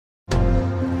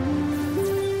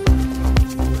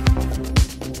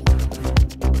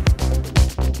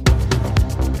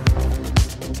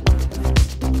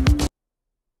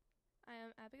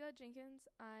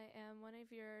I'm one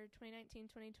of your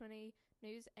 2019-2020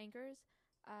 news anchors.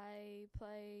 I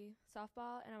play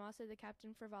softball, and I'm also the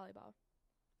captain for volleyball.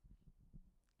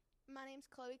 My name's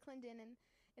Chloe Clendenin,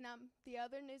 and I'm the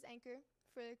other news anchor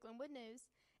for Glenwood News,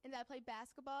 and I play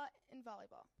basketball and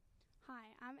volleyball.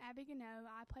 Hi, I'm Abby Gano.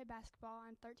 I play basketball.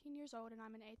 I'm 13 years old, and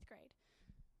I'm in 8th grade.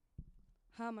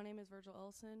 Hi, my name is Virgil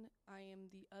Ellison. I am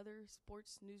the other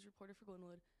sports news reporter for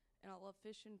Glenwood, and I love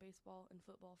fishing, baseball, and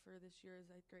football for this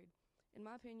year's 8th grade. In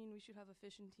my opinion, we should have a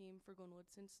fishing team for Glenwood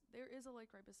since there is a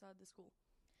lake right beside the school.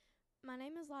 My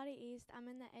name is Lottie East. I'm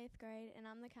in the 8th grade, and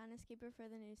I'm the kindness keeper for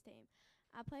the news team.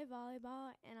 I play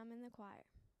volleyball, and I'm in the choir.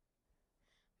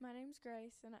 My name's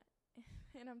Grace, and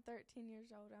I'm 13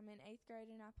 years old. I'm in 8th grade,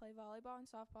 and I play volleyball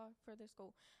and softball for the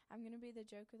school. I'm going to be the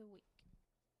joke of the week.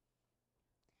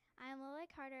 I'm Lily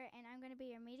Carter, and I'm going to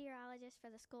be your meteorologist for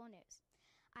the school news.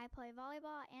 I play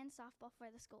volleyball and softball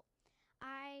for the school.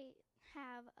 I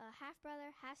have a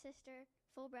half-brother, half-sister,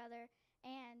 full brother,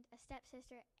 and a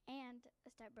stepsister and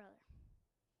a stepbrother.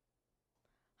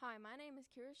 Hi, my name is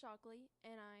Kira Shockley,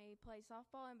 and I play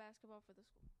softball and basketball for the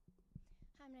school.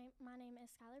 Hi, my name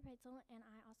is Skylar Paetzel, and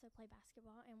I also play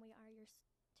basketball, and we are your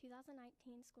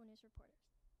 2019 school news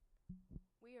reporters.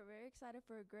 We are very excited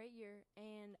for a great year,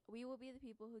 and we will be the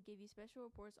people who give you special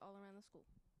reports all around the school.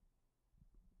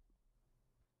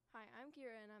 Hi, I'm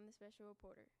Kira, and I'm the special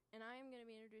reporter, and I am going to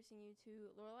be introducing you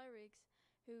to Lorelai Riggs,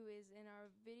 who is in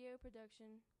our video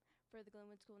production for the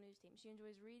Glenwood School News team. She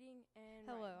enjoys reading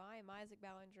and Hello, writing. I am Isaac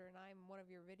Ballinger, and I am one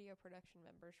of your video production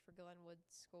members for Glenwood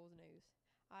Schools News.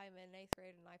 I am in 8th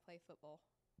grade, and I play football.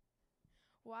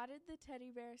 Why did the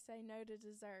teddy bear say no to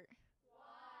dessert?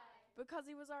 Why? Because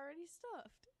he was already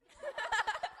stuffed.